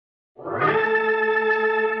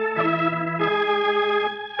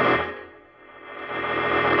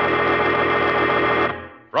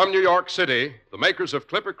From New York City, the makers of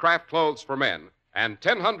Clipper Craft Clothes for Men and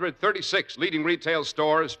 1,036 leading retail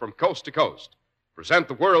stores from coast to coast present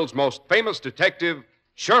the world's most famous detective,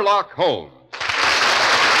 Sherlock Holmes.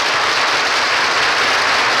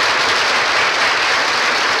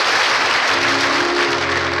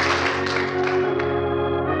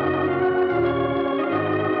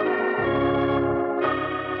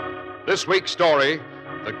 This week's story,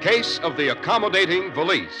 The Case of the Accommodating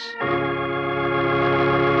Valise.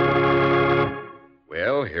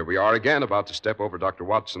 Well, here we are again, about to step over Dr.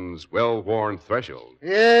 Watson's well-worn threshold.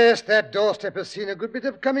 Yes, that doorstep has seen a good bit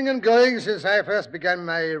of coming and going since I first began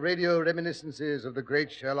my radio reminiscences of the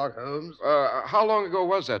great Sherlock Holmes. How long ago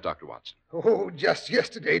was that, Dr. Watson? Oh, just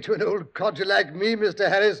yesterday to an old codger like me, Mr.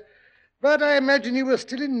 Harris. But I imagine you were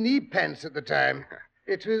still in knee pants at the time.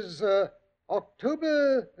 It was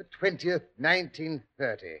October the 20th,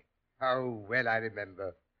 1930. How well I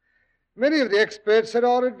remember. Many of the experts said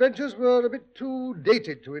our adventures were a bit too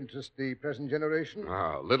dated to interest the present generation.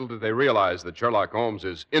 Little did they realize that Sherlock Holmes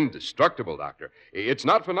is indestructible, Doctor. It's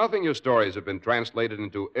not for nothing your stories have been translated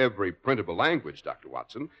into every printable language, Dr.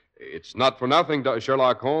 Watson. It's not for nothing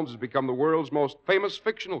Sherlock Holmes has become the world's most famous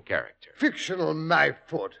fictional character. Fictional, my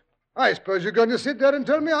foot. I suppose you're going to sit there and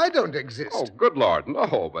tell me I don't exist. Oh, good Lord,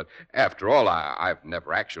 no. But after all, I've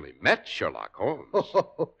never actually met Sherlock Holmes.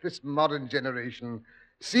 Oh, this modern generation.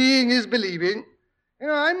 Seeing is believing. You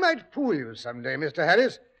know, I might fool you someday, Mr.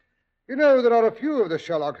 Harris. You know, there are a few of the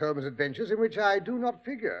Sherlock Holmes adventures in which I do not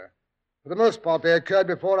figure. For the most part, they occurred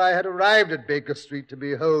before I had arrived at Baker Street to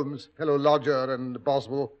be Holmes' fellow lodger and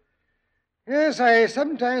Boswell. Yes, I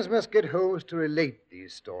sometimes must get Holmes to relate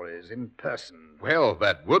these stories in person. Well,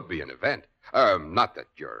 that would be an event. Not that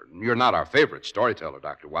you're not our favorite storyteller,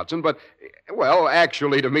 Dr. Watson, but, well,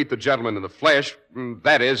 actually, to meet the gentleman in the flesh,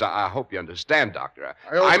 that is, I hope you understand, Doctor.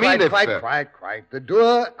 Quite. The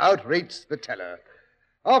doer outrates the teller.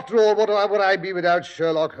 After all, what would I be without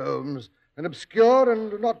Sherlock Holmes? An obscure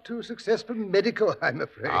and not too successful medico, I'm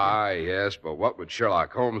afraid. Yes, but what would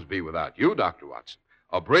Sherlock Holmes be without you, Dr. Watson?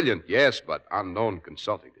 A brilliant, yes, but unknown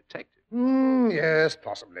consulting detective. Yes,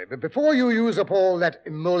 possibly. But before you use up all that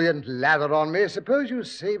emollient lather on me, suppose you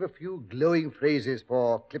save a few glowing phrases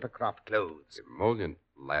for Clippercraft Clothes. Emollient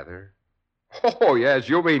lather? Oh, yes,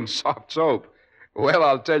 you mean soft soap. Well,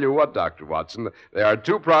 I'll tell you what, Dr. Watson. There are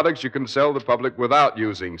two products you can sell the public without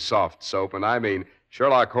using soft soap, and I mean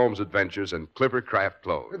Sherlock Holmes Adventures and Clippercraft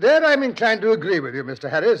Clothes. There I'm inclined to agree with you, Mr.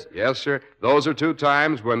 Harris. Yes, sir. Those are two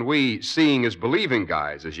times when we, seeing is believing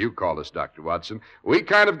guys, as you call us, Dr. Watson, we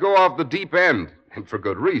kind of go off the deep end, and for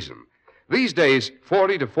good reason. These days,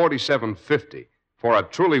 $40 to $47.50 for a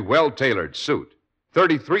truly well-tailored suit,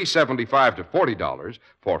 $33.75 to $40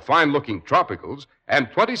 for fine-looking tropicals, and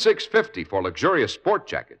 $26.50 for luxurious sport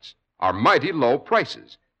jackets are mighty low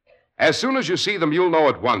prices. As soon as you see them, you'll know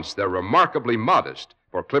at once they're remarkably modest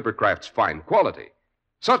for Clippercraft's fine quality.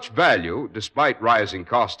 Such value, despite rising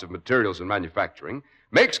costs of materials and manufacturing,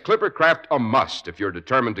 makes Clippercraft a must if you're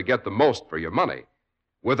determined to get the most for your money.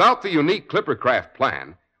 Without the unique Clippercraft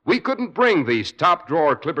plan, we couldn't bring these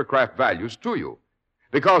top-drawer Clippercraft values to you,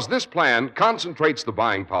 because this plan concentrates the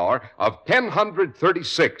buying power of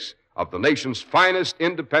 1,036 of the nation's finest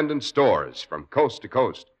independent stores from coast to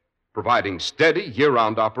coast, providing steady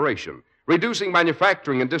year-round operation, reducing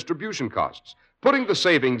manufacturing and distribution costs, putting the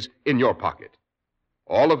savings in your pocket.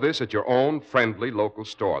 All of this at your own friendly local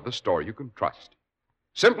store, the store you can trust.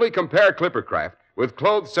 Simply compare Clippercraft with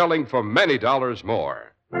clothes selling for many dollars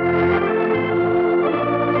more.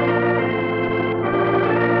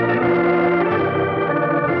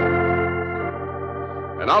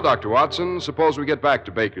 And now, Dr. Watson, suppose we get back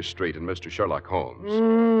to Baker Street and Mr. Sherlock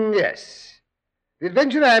Holmes. Yes. The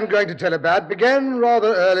adventure I'm going to tell about began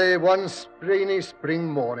rather early one rainy spring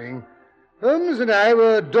morning. Holmes and I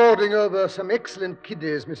were dawdling over some excellent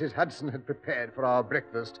kidneys Mrs. Hudson had prepared for our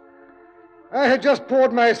breakfast. I had just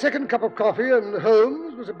poured my second cup of coffee, and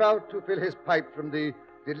Holmes was about to fill his pipe from the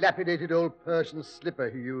dilapidated old Persian slipper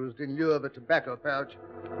he used in lieu of a tobacco pouch.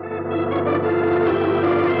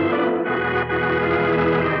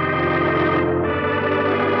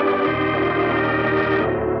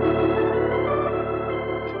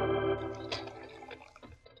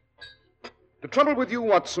 The trouble with you,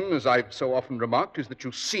 Watson, as I've so often remarked, is that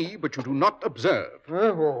you see, but you do not observe.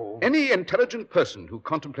 Oh. Any intelligent person who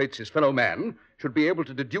contemplates his fellow man should be able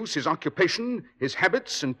to deduce his occupation, his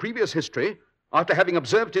habits, and previous history after having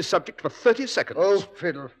observed his subject for 30 seconds. Oh,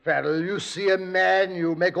 fiddle-faddle. You see a man,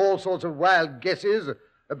 you make all sorts of wild guesses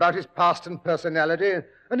about his past and personality,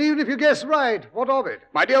 and even if you guess right, what of it?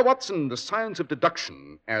 My dear Watson, the science of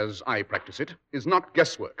deduction, as I practice it, is not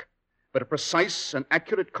guesswork. but a precise and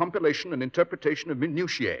accurate compilation and interpretation of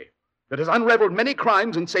minutiae that has unraveled many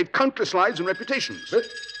crimes and saved countless lives and reputations.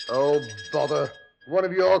 Oh, bother. One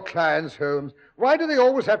of your clients, Holmes. Why do they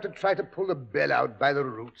always have to try to pull the bell out by the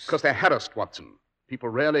roots? Because they're harassed, Watson. People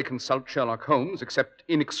rarely consult Sherlock Holmes except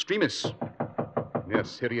in extremis.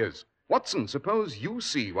 Yes, here he is. Watson, suppose you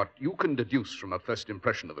see what you can deduce from a first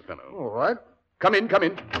impression of the fellow. All right. Come in, come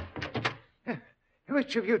in.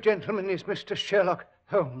 Which of you gentlemen is Mr. Sherlock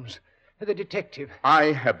Holmes, the detective? I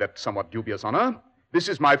have that somewhat dubious honor. This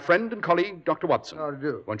is my friend and colleague, Dr. Watson. How do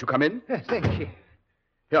you do? Won't you come in? Thank you.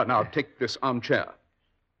 Here, now, take this armchair.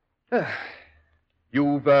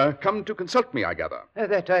 You've come to consult me, I gather.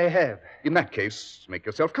 That I have. In that case, make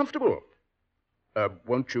yourself comfortable.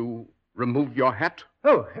 Won't you remove your hat?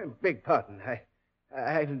 Oh, beg pardon.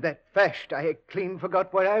 I'm that fashed I clean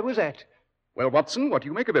forgot where I was at. Well, Watson, what do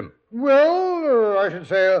you make of him? Well, I should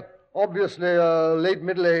say, obviously, late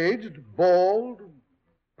middle-aged, bald,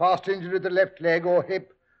 past injury to the left leg or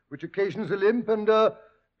hip, which occasions a limp, and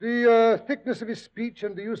the thickness of his speech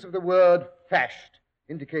and the use of the word fashed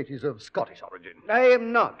indicate he's of Scottish origin. I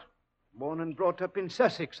am not. Born and brought up in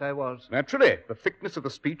Sussex, I was. Naturally, the thickness of the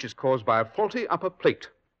speech is caused by a faulty upper plate.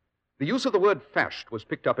 The use of the word fashed was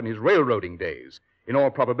picked up in his railroading days. In all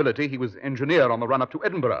probability, he was engineer on the run-up to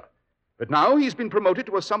Edinburgh. But now he's been promoted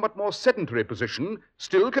to a somewhat more sedentary position,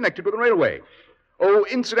 still connected with the railway. Oh,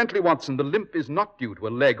 incidentally, Watson, the limp is not due to a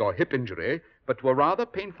leg or hip injury, but to a rather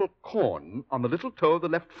painful corn on the little toe of the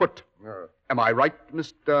left foot. Am I right,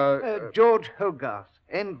 Mr. George Hogarth.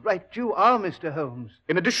 And right you are, Mr. Holmes.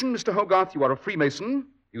 In addition, Mr. Hogarth, you are a Freemason,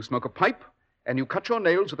 you smoke a pipe, and you cut your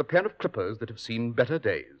nails with a pair of clippers that have seen better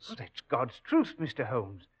days. Oh, that's God's truth, Mr.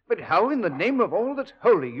 Holmes. But how in the name of all that's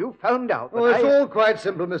holy you found out that It's all quite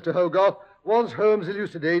simple, Mr. Hogarth. Once Holmes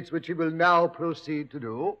elucidates, which he will now proceed to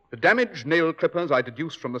do. The damaged nail clippers I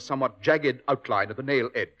deduced from the somewhat jagged outline of the nail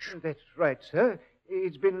edge. That's right, sir.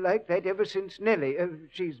 It's been like that ever since Nellie,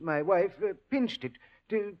 she's my wife, pinched it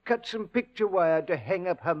to cut some picture wire to hang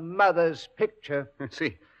up her mother's picture.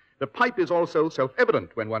 See, the pipe is also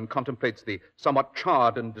self-evident when one contemplates the somewhat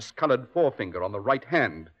charred and discolored forefinger on the right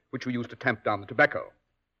hand, which we use to tamp down the tobacco.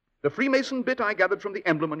 The Freemason bit I gathered from the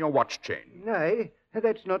emblem on your watch chain. Aye,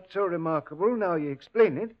 that's not so remarkable now you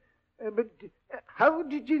explain it. But how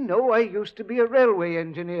did you know I used to be a railway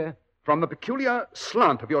engineer? From the peculiar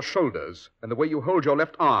slant of your shoulders and the way you hold your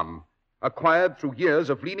left arm, acquired through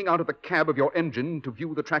years of leaning out of the cab of your engine to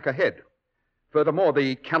view the track ahead. Furthermore,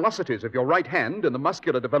 the callosities of your right hand and the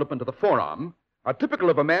muscular development of the forearm are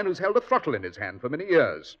typical of a man who's held a throttle in his hand for many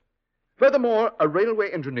years. Furthermore, a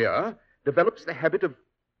railway engineer develops the habit of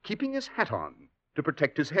keeping his hat on to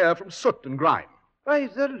protect his hair from soot and grime. By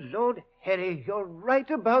the Lord Harry, you're right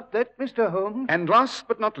about that, Mr. Holmes. And last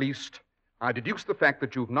but not least, I deduce the fact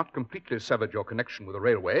that you've not completely severed your connection with the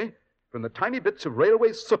railway from the tiny bits of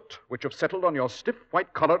railway soot which have settled on your stiff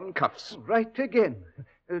white collar and cuffs. Right again.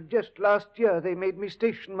 Just last year they made me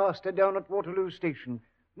station master down at Waterloo Station.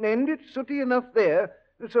 And it's sooty enough there,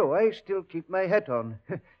 so I still keep my hat on,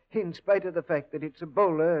 in spite of the fact that it's a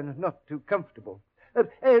bowler and not too comfortable.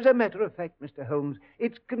 As a matter of fact, Mr. Holmes,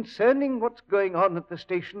 it's concerning what's going on at the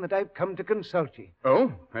station that I've come to consult you.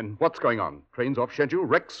 Oh, and what's going on? Trains off schedule,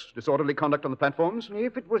 wrecks, disorderly conduct on the platforms?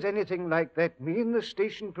 If it was anything like that, me and the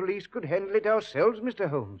station police could handle it ourselves, Mr.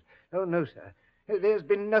 Holmes. Oh, no, sir. There's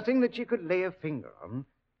been nothing that you could lay a finger on.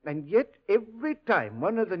 And yet, every time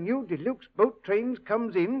one of the new deluxe boat trains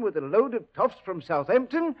comes in with a load of toffs from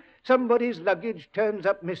Southampton, somebody's luggage turns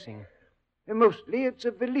up missing. Mostly it's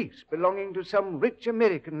a valise belonging to some rich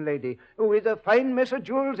American lady with a fine mess of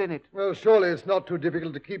jewels in it. Well, surely it's not too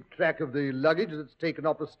difficult to keep track of the luggage that's taken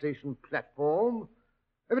off the station platform.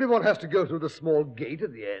 Everyone has to go through the small gate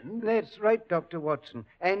at the end. That's right, Dr. Watson.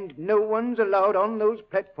 And no one's allowed on those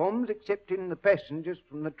platforms except in the passengers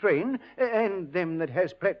from the train and them that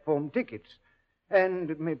has platform tickets.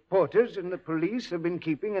 And my porters and the police have been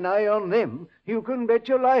keeping an eye on them. You can bet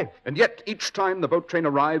your life. And yet, each time the boat train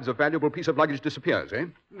arrives, a valuable piece of luggage disappears, eh?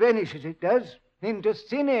 Vanishes, it does. Into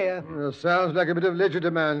thin air. Sounds like a bit of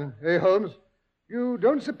legerdemain, eh, Holmes? You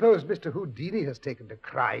don't suppose Mr. Houdini has taken to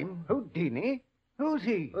crime? Houdini? Who's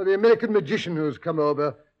he? The American magician who's come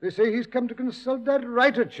over. They say he's come to consult that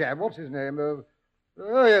writer chap. What's his name? Oh,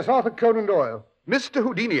 yes, Arthur Conan Doyle. Mr.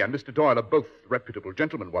 Houdini and Mr. Doyle are both reputable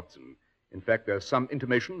gentlemen, Watson. In fact, there's some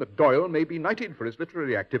intimation that Doyle may be knighted for his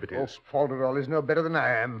literary activities. Oh, Fodderall is no better than I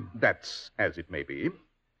am. That's as it may be.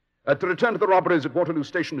 To return to the robberies at Waterloo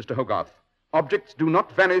Station, Mr. Hogarth, objects do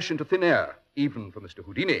not vanish into thin air, even for Mr.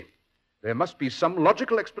 Houdini. There must be some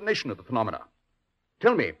logical explanation of the phenomena.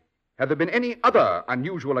 Tell me, Have there been any other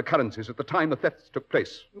unusual occurrences at the time the thefts took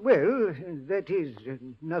place? Well, that is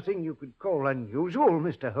nothing you could call unusual,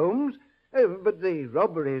 Mr. Holmes. But the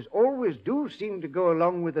robberies always do seem to go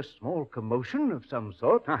along with a small commotion of some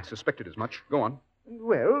sort. I suspected as much. Go on.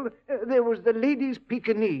 Well, there was the ladies'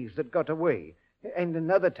 Pekingese that got away. And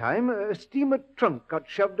another time, a steamer trunk got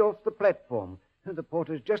shoved off the platform. The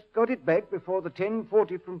porters just got it back before the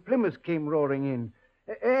 10:40 from Plymouth came roaring in.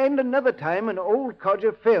 And another time, an old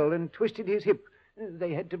codger fell and twisted his hip.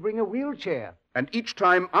 They had to bring a wheelchair. And each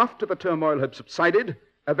time after the turmoil had subsided,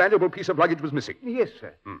 a valuable piece of luggage was missing. Yes,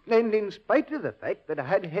 sir. And in spite of the fact that I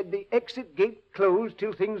had the exit gate closed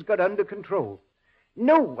till things got under control,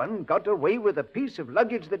 no one got away with a piece of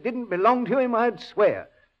luggage that didn't belong to him, I'd swear.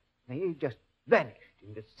 They just vanished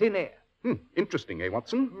into thin air. Interesting,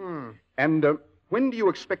 Watson? And when do you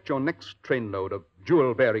expect your next trainload of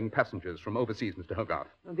jewel-bearing passengers from overseas, Mr. Hogarth?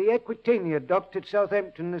 The Aquitania docked at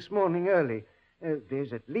Southampton this morning early.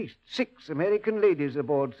 There's at least 6 American ladies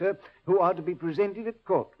aboard, sir, who are to be presented at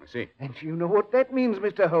court. I see. And you know what that means,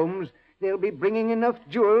 Mr. Holmes. They'll be bringing enough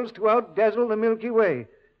jewels to outdazzle the Milky Way.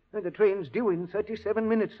 The train's due in 37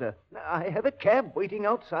 minutes, sir. I have a cab waiting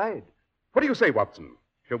outside. What do you say, Watson?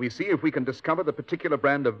 Shall we see if we can discover the particular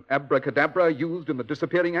brand of abracadabra used in the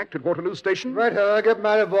disappearing act at Waterloo Station? Right, I'll get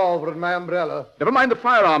my revolver and my umbrella. Never mind the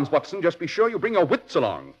firearms, Watson. Just be sure you bring your wits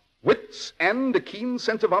along. Wits and a keen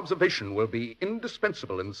sense of observation will be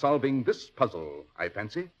indispensable in solving this puzzle, I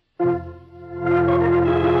fancy.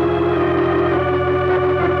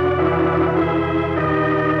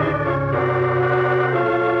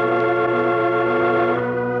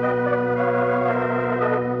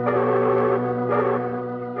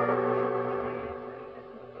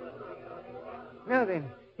 Now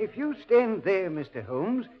then, if you stand there, Mr.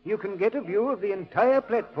 Holmes, you can get a view of the entire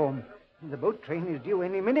platform. The boat train is due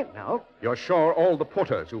any minute now. You're sure all the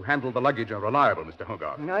porters who handle the luggage are reliable, Mr.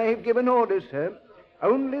 Hogarth? I've given orders, sir.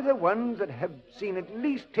 Only the ones that have seen at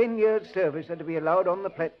least 10 years' service are to be allowed on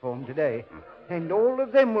the platform today. And all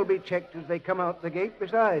of them will be checked as they come out the gate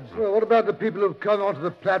besides. Well, what about the people who've come onto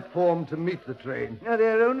the platform to meet the train? Now,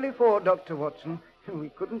 there are only 4, Dr. Watson. We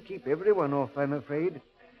couldn't keep everyone off, I'm afraid.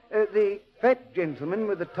 The fat gentleman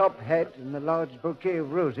with the top hat and the large bouquet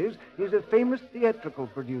of roses is a famous theatrical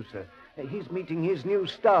producer. He's meeting his new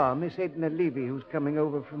star, Miss Edna Levy, who's coming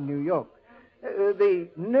over from New York. The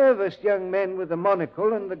nervous young man with the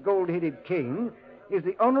monocle and the gold-headed cane is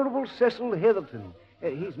the Honorable Cecil Heatherton.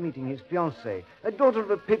 He's meeting his fiancée, a daughter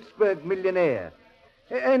of a Pittsburgh millionaire.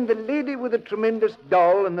 And the lady with the tremendous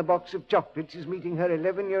doll and the box of chocolates is meeting her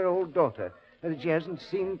 11-year-old daughter that she hasn't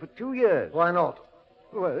seen for 2 years. Why not?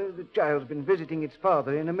 Well, the child's been visiting its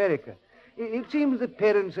father in America. It seems the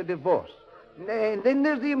parents are divorced. And then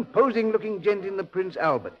there's the imposing-looking gent in the Prince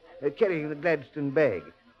Albert, carrying the Gladstone bag.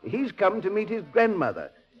 He's come to meet his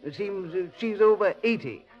grandmother. It seems she's over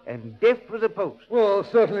 80 and deaf as a post. Well,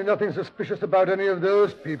 certainly nothing suspicious about any of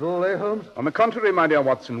those people, eh, Holmes? On the contrary, my dear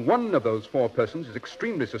Watson, one of those 4 persons is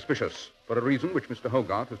extremely suspicious for a reason which Mr.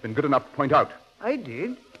 Hogarth has been good enough to point out. I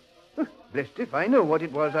did? Blessed if I know what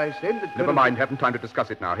it was I said that... Never mind, haven't time to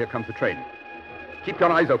discuss it now. Here comes the train. Keep your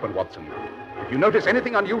eyes open, Watson. If you notice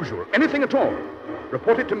anything unusual, anything at all,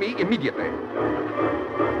 report it to me immediately.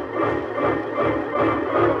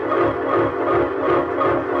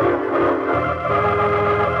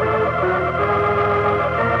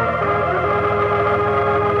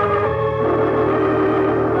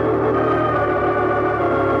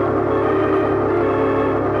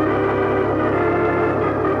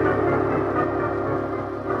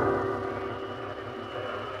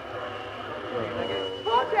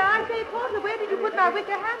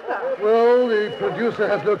 Well, the producer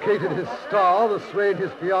has located his star, the sway, and his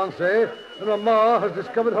fiancée, and Mamma has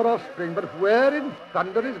discovered her offspring. But where in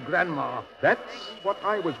thunder is Grandma? That's what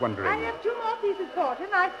I was wondering. I have 2 more pieces, Porter,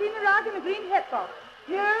 and I've seen around in a green hat box.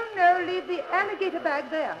 No, leave the alligator bag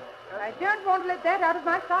there. I don't want to let that out of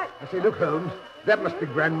my sight. I say, look, Holmes, that must be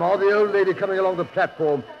Grandma, the old lady coming along the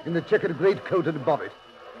platform in the checkered greatcoat and bonnet.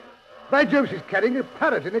 By Jove, she's carrying a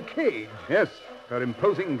parrot in a cage. Yes, her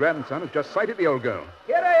imposing grandson has just sighted the old girl.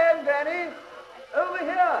 Here I am, Granny. Over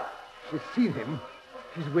here. She's seen him.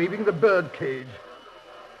 She's waving the bird cage.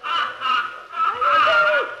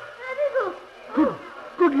 Hannibal!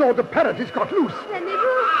 Good Lord, the parrot has got loose. Hannibal!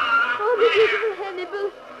 Oh, the beautiful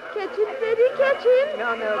Hannibal. Catch him, Freddie, catch him.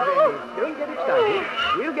 Now, Granny, don't get excited.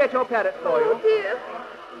 We'll get your parrot for you. Oh, dear.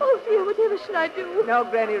 Oh, dear, whatever shall I do? Now,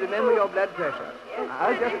 Granny, remember your blood pressure.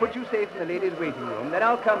 I'll just put you safe in the ladies' waiting room. Then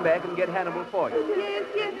I'll come back and get Hannibal for you. Yes,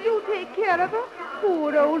 yes, do take care of her.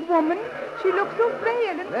 Poor old woman. She looks so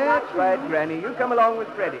frail and That's right, Granny. You come along with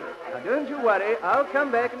Freddie. Now, don't you worry. I'll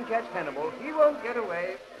come back and catch Hannibal. He won't get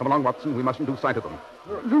away. Come along, Watson. We mustn't lose sight of them.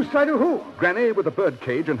 Lose sight of who? Granny with the bird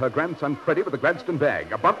cage and her grandson Freddie with the Gladstone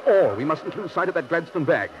bag. Above all, we mustn't lose sight of that Gladstone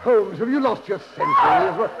bag. Holmes, have you lost your senses?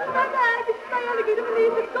 My bag, my alligator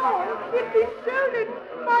valise is gone. It's been stolen.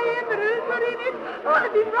 My emeralds were in it. Oh,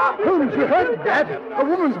 I've been robbed. Holmes, you heard that? A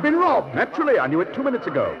woman's been robbed. Naturally, I knew it 2 minutes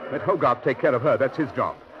ago. Let Hogarth take care of her. That's his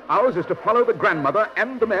job. Ours is to follow the grandmother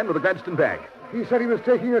and the man with the Gladstone bag. He said he was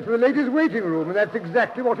taking her to the ladies' waiting room, and that's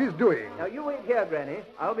exactly what he's doing. Now, you wait here, Granny.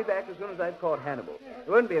 I'll be back as soon as I've caught Hannibal. It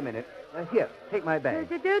won't be a minute. Here, take my bag.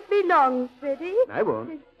 Don't be long, Freddie. I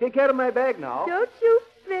won't. Take care of my bag now. Don't you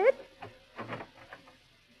fret.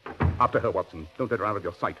 After her, Watson. Don't let her out of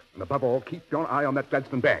your sight. And above all, keep your eye on that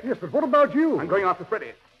Gladstone bag. Yes, but what about you? I'm going after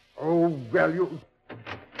Freddie. Oh, well, you...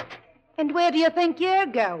 And where do you think you're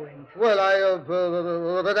going? Well,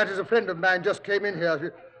 that is a friend of mine just came in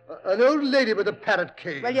here. An old lady with a parrot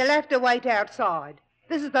cage. Well, you'll have to wait outside.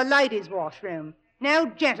 This is the ladies' washroom. No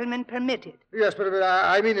gentlemen permitted. Yes, but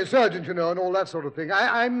I mean a surgeon, you know, and all that sort of thing.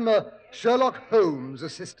 I'm Sherlock Holmes'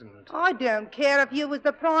 assistant. I don't care if you was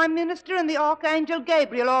the Prime Minister and the Archangel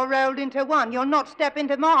Gabriel all rolled into one. You'll not step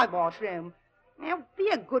into my washroom. Now, be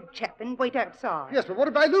a good chap and wait outside. Yes, but what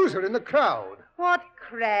if I lose her in the crowd? What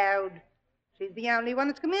crowd? She's the only one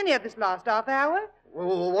that's come in here this last half hour.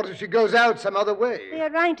 Well, what if she goes out some other way?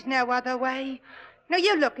 There ain't no other way. Now,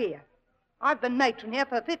 you look here. I've been matron here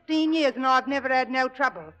for 15 years, and I've never had no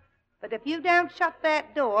trouble. But if you don't shut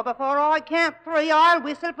that door before I count 3, I'll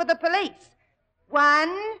whistle for the police. 1,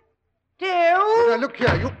 2... Now, look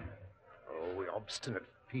here, you... Oh, the obstinate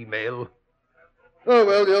female. Oh,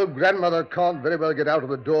 well, the old grandmother can't very well get out of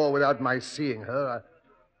the door without my seeing her.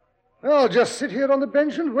 I'll just sit here on the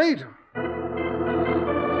bench and wait.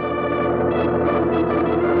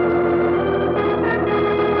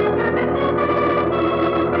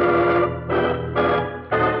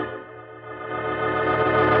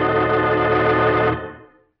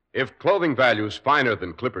 If clothing values finer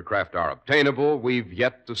than Clippercraft are obtainable, we've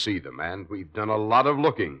yet to see them, and we've done a lot of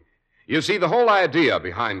looking. You see, the whole idea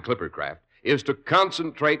behind Clippercraft is to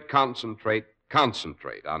concentrate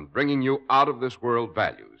on bringing you out-of-this-world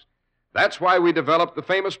values. That's why we developed the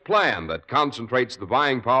famous plan that concentrates the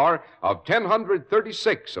buying power of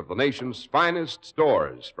 1,036 of the nation's finest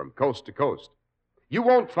stores from coast to coast. You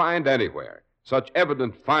won't find anywhere such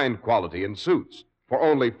evident fine quality in suits for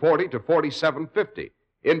only $40 to $47.50.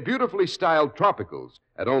 In beautifully styled tropicals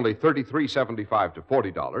at only $33.75 to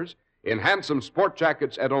 $40, in handsome sport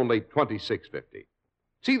jackets at only $26.50.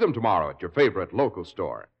 See them tomorrow at your favorite local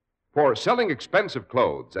store. For selling expensive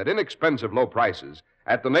clothes at inexpensive low prices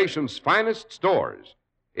at the nation's finest stores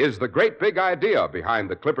is the great big idea behind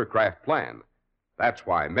the Clippercraft plan. That's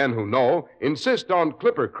why men who know insist on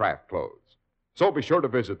Clippercraft clothes. So be sure to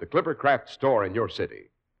visit the Clippercraft store in your city.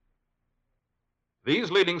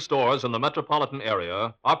 These leading stores in the metropolitan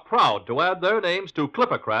area are proud to add their names to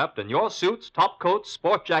Clippercraft in your suits, top coats,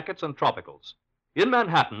 sport jackets, and tropicals. In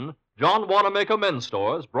Manhattan, John Wanamaker Men's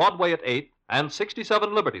Stores, Broadway at 8th and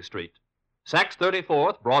 67 Liberty Street. Saks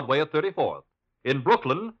 34th, Broadway at 34th. In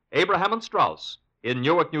Brooklyn, Abraham and Straus. In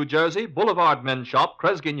Newark, New Jersey, Boulevard Men's Shop,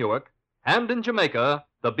 Kresge Newark. And in Jamaica,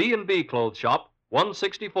 the B&B Clothes Shop,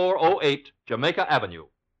 16408 Jamaica Avenue.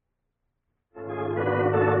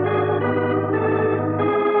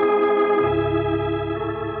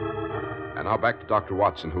 And now back to Dr.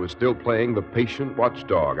 Watson, who is still playing the patient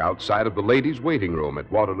watchdog outside of the ladies' waiting room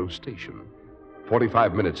at Waterloo Station.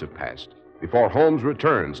 45 minutes have passed before Holmes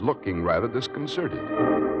returns, looking rather disconcerted.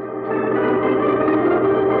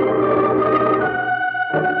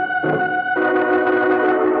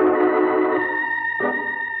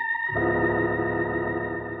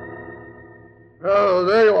 Oh,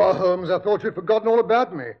 there you are, Holmes. I thought you'd forgotten all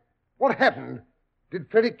about me. What happened? Did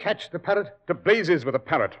Freddie catch the parrot? To blazes with a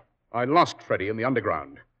parrot. I lost Freddie in the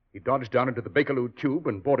underground. He dodged down into the Bakerloo tube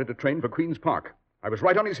and boarded a train for Queen's Park. I was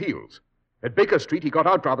right on his heels. At Baker Street, he got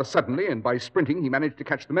out rather suddenly, and by sprinting, he managed to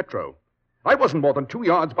catch the metro. I wasn't more than 2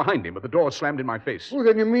 yards behind him, but the door slammed in my face. Oh,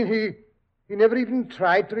 then you mean he never even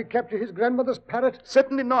tried to recapture his grandmother's parrot?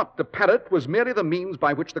 Certainly not. The parrot was merely the means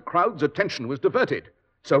by which the crowd's attention was diverted,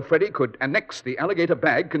 so Freddie could annex the alligator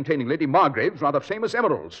bag containing Lady Margrave's rather famous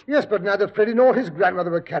emeralds. Yes, but neither Freddie nor his grandmother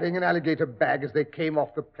were carrying an alligator bag as they came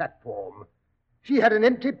off the platform. She had an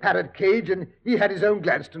empty parrot cage, and he had his own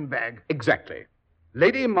Gladstone bag. Exactly.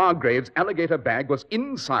 Lady Margrave's alligator bag was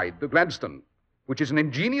inside the Gladstone. which is an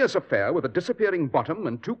ingenious affair with a disappearing bottom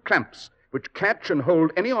and 2 clamps which catch and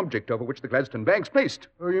hold any object over which the Gladstone bag's placed.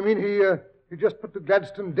 Oh, you mean he just put the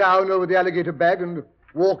Gladstone down over the alligator bag and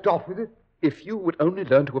walked off with it? If you would only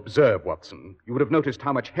learn to observe, Watson, you would have noticed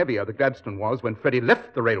how much heavier the Gladstone was when Freddie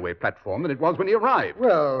left the railway platform than it was when he arrived.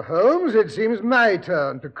 Well, Holmes, it seems my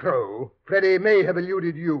turn to crow. Freddie may have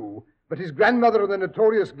eluded you, but his grandmother and the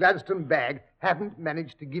notorious Gladstone bag haven't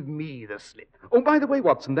managed to give me the slip. Oh, by the way,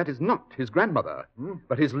 Watson, that is not his grandmother,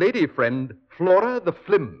 but his lady friend, Flora the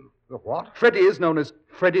Flim. The what? Freddie is known as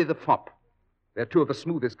Freddie the Fop. They're 2 of the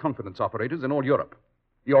smoothest confidence operators in all Europe.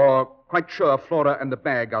 You're quite sure Flora and the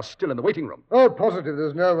bag are still in the waiting room? Oh, positive.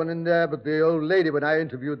 There's no one in there but the old lady when I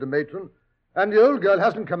interviewed the matron. And the old girl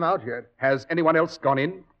hasn't come out yet. Has anyone else gone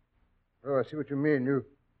in? Oh, I see what you mean.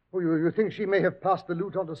 You think she may have passed the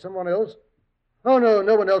loot on to someone else? Oh,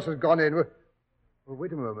 no one else has gone in. Well,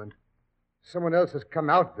 wait a moment. Someone else has come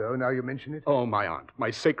out, though, now you mention it. Oh, my aunt. My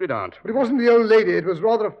sacred aunt. But it wasn't the old lady. It was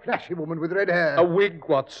rather a flashy woman with red hair. A wig,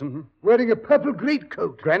 Watson. Wearing a purple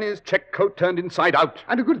greatcoat. Granny's check coat turned inside out.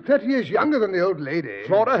 And a good 30 years younger than the old lady.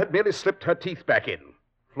 Flora had merely slipped her teeth back in.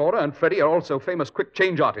 Flora and Freddie are also famous quick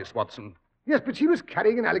change artists, Watson. Yes, but she was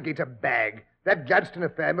carrying an alligator bag. That Gladstone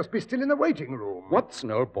affair must be still in the waiting room. Watson,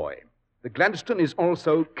 old boy, the Gladstone is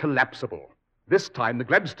also collapsible. This time the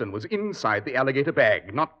Gladstone was inside the alligator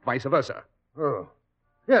bag, not vice versa. Oh.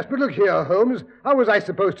 Yes, but look here, Holmes. How was I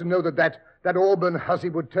supposed to know that Auburn hussy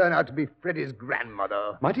would turn out to be Freddie's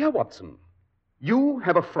grandmother? My dear Watson, you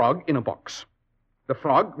have a frog in a box. The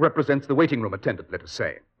frog represents the waiting room attendant, let us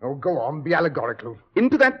say. Oh, go on, be allegorical.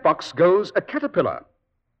 Into that box goes a caterpillar.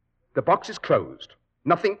 The box is closed.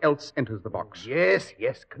 Nothing else enters the box. Yes,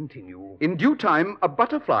 continue. In due time, a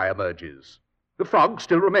butterfly emerges. The frog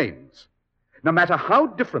still remains. No matter how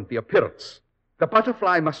different the appearance, the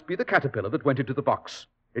butterfly must be the caterpillar that went into the box.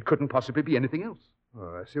 It couldn't possibly be anything else.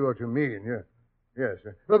 Oh, I see what you mean, yeah. Yes.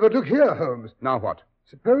 Well, but look here, Holmes. Now what?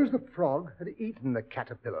 Suppose the frog had eaten the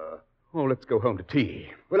caterpillar. Oh, let's go home to tea.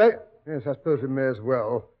 Well, yes, I suppose we may as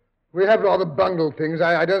well. We have rather bungled things.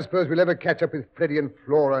 I don't suppose we'll ever catch up with Freddie and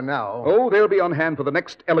Flora now. Oh, they'll be on hand for the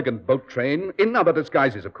next elegant boat train, in other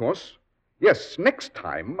disguises, of course. Yes, next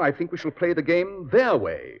time, I think we shall play the game their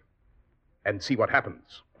way and see what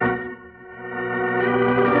happens.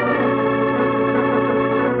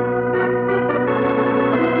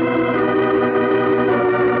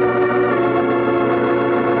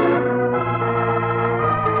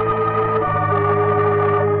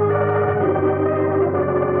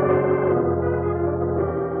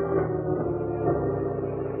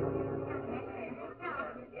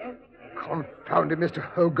 Confound it, Mr.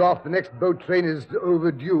 Hogarth. The next boat train is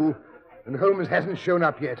overdue, and Holmes hasn't shown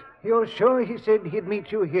up yet. You're sure he said he'd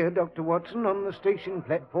meet you here, Dr. Watson, on the station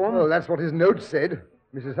platform? Oh, that's what his note said.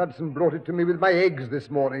 Mrs. Hudson brought it to me with my eggs this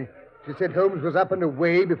morning. She said Holmes was up and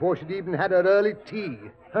away before she'd even had her early tea.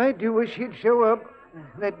 I do wish he'd show up.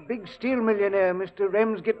 That big steel millionaire, Mr.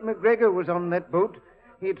 Ramsgate McGregor, was on that boat.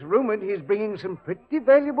 It's rumored he's bringing some pretty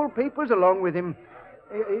valuable papers along with him.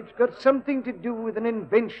 It's got something to do with an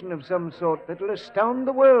invention of some sort that'll astound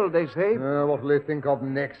the world, they say. What will they think of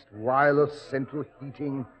next? Wireless central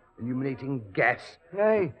heating, illuminating gas.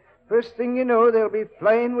 Aye. First thing you know, they'll be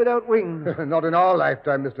flying without wings. Not in our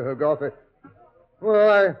lifetime, Mr. Hogarth.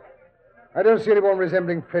 Well, I don't see anyone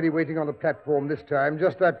resembling Freddie waiting on the platform this time.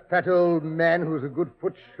 Just that fat old man who's a good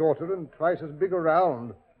foot shorter and twice as big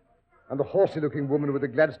around. And the horsey-looking woman with the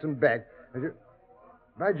Gladstone bag.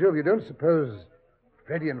 By Jove, you don't suppose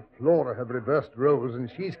Freddie and Flora have reversed roles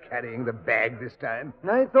and she's carrying the bag this time?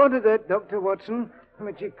 I thought of that, Dr. Watson.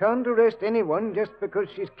 But you can't arrest anyone just because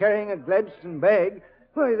she's carrying a Gladstone bag.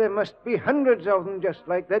 Why, there must be hundreds of them just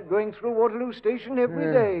like that going through Waterloo Station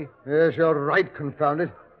every day. Yes, you're right, confound it.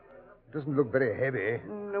 It doesn't look very heavy.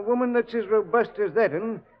 A woman that's as robust as that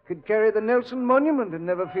one could carry the Nelson Monument and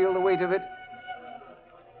never feel the weight of it.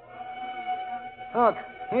 Hark,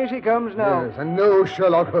 here she comes now. Yes, and no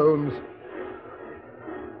Sherlock Holmes.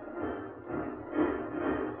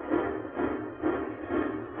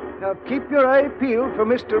 Now keep your eye peeled for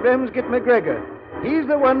Mr. Ramsgate McGregor. He's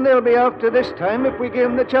the one they'll be after this time if we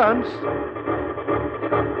give him the chance.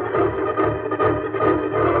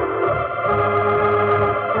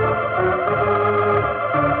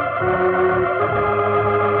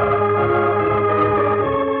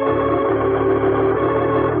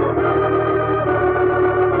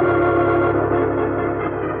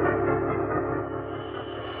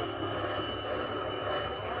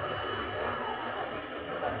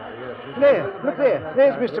 There, look there.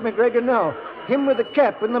 There's Mr. McGregor now. Him with the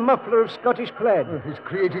cap and the muffler of Scottish plaid. He's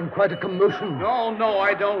creating quite a commotion. No,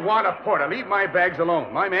 I don't want a porter. Leave my bags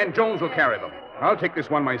alone. My man Jones will carry them. I'll take this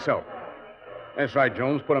one myself. That's right,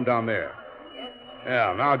 Jones. Put him down there.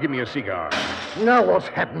 Yeah, now give me a cigar. Now what's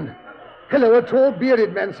happened? Hello, a tall,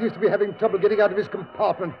 bearded man seems to be having trouble getting out of his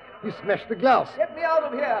compartment. He smashed the glass. Get me out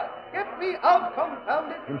of here! Get me out,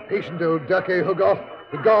 confound it! Impatient old duck, Hogarth.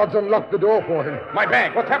 The guards unlocked the door for him. My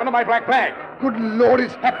bag. What's happened to my black bag? Good Lord,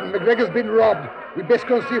 it's happened. McGregor's been robbed. We'd best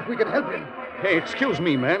go and see if we can help him. Hey, excuse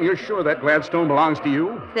me, ma'am. You're sure that Gladstone belongs to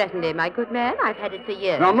you? Certainly, my good man. I've had it for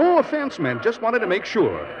years. Now, no offense, ma'am. Just wanted to make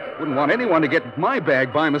sure. Wouldn't want anyone to get my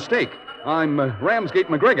bag by mistake. I'm Ramsgate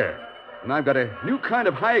McGregor, and I've got a new kind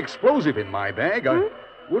of high explosive in my bag. I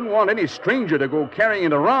wouldn't want any stranger to go carrying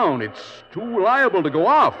it around. It's too liable to go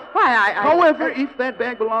off. Why, However, if that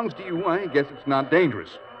bag belongs to you, I guess it's not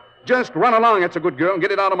dangerous. Just run along, that's a good girl, and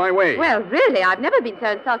get it out of my way. Well, really, I've never been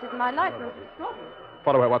so insulted in my life.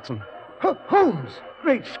 Follow her, Watson. Holmes!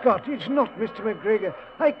 Great Scott, it's not Mr. McGregor.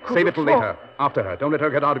 I couldn't... Save it till later. After her. Don't let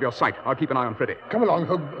her get out of your sight. I'll keep an eye on Freddie. Come along,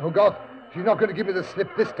 Hogarth. She's not going to give me the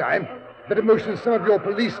slip this time. Better motion some of your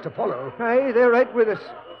police to follow. Aye, they're right with us.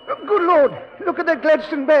 Good Lord, look at that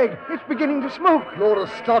Gladstone bag. It's beginning to smoke.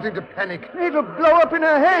 Laura's starting to panic. It'll blow up in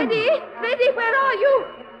her hand. Freddie, where are you?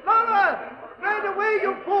 Flora! Right away,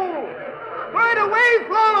 you fool! Right away,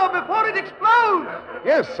 Flora, before it explodes!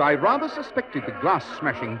 Yes, I rather suspected the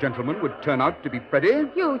glass-smashing gentleman would turn out to be Freddie.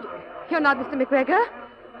 You're not Mr. McGregor?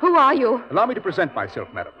 Who are you? Allow me to present myself,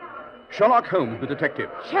 madam. Sherlock Holmes, the detective.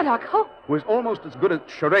 Sherlock Holmes? Who is almost as good at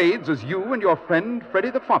charades as you and your friend, Freddie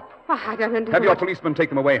the Fop. Why, I don't understand. Have your policeman take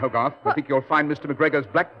them away, Hogarth. I think you'll find Mr. McGregor's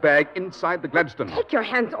black bag inside the Gladstone. Take your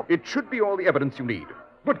hands off. It should be all the evidence you need.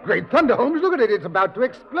 But great thunder, Holmes, look at it. It's about to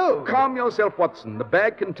explode. Calm yourself, Watson. The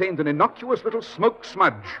bag contains an innocuous little smoke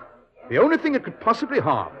smudge. The only thing it could possibly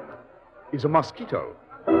harm is a mosquito.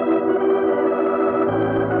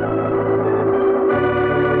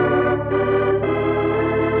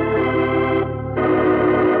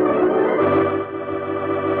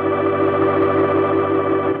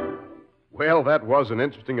 Well, that was an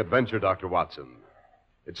interesting adventure, Dr. Watson.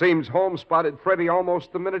 It seems Holmes spotted Freddie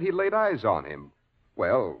almost the minute he laid eyes on him.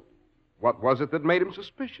 Well, what was it that made him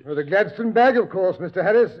suspicious? Well, the Gladstone bag, of course, Mr.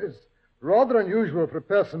 Harris. It's rather unusual for a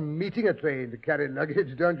person meeting a train to carry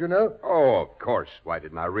luggage, don't you know? Oh, of course. Why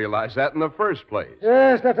didn't I realize that in the first place?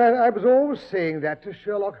 Yes, I was always saying that to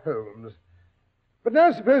Sherlock Holmes. But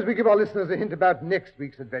now suppose we give our listeners a hint about next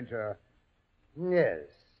week's adventure. Yes.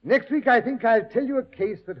 Next week, I think I'll tell you a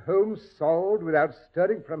case that Holmes solved without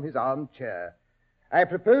stirring from his armchair. I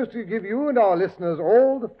propose to give you and our listeners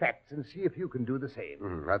all the facts and see if you can do the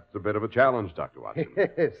same. That's a bit of a challenge, Dr. Watson.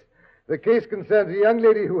 Yes. The case concerns a young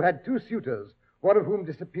lady who had two suitors, one of whom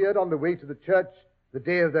disappeared on the way to the church the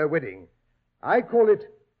day of their wedding. I call it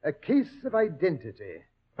a case of identity.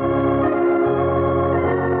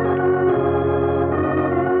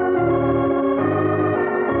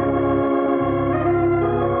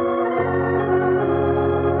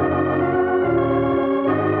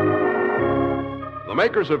 The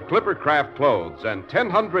makers of Clipper Craft clothes and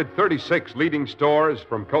 1,036 leading stores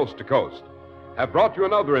from coast to coast have brought you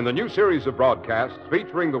another in the new series of broadcasts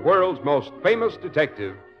featuring the world's most famous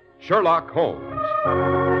detective, Sherlock Holmes.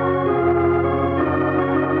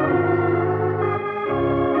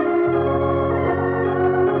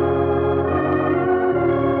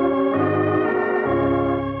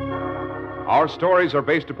 Our stories are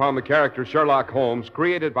based upon the character Sherlock Holmes,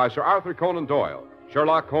 created by Sir Arthur Conan Doyle.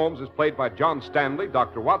 Sherlock Holmes is played by John Stanley,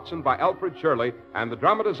 Dr. Watson by Alfred Shirley, and the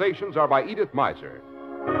dramatizations are by Edith Meiser.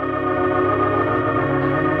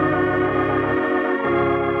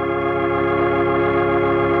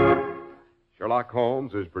 Sherlock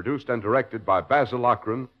Holmes is produced and directed by Basil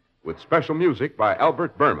Lochran, with special music by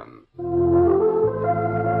Albert Berman.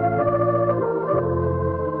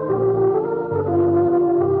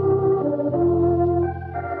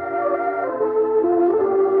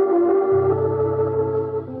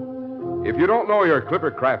 If you don't know your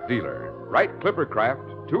Clipper Craft dealer, write Clipper Craft,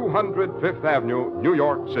 200 Fifth Avenue, New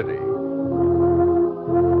York City.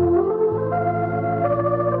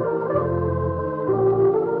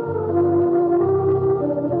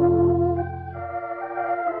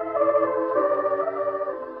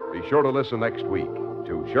 Be sure to listen next week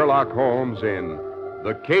to Sherlock Holmes in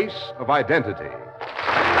The Case of Identity.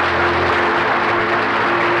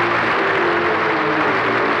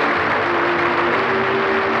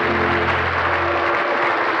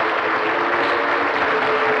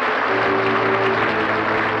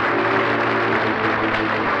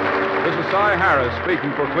 This is Cy Harris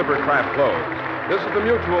speaking for Clipper Craft Clothes. This is the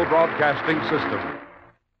Mutual Broadcasting System.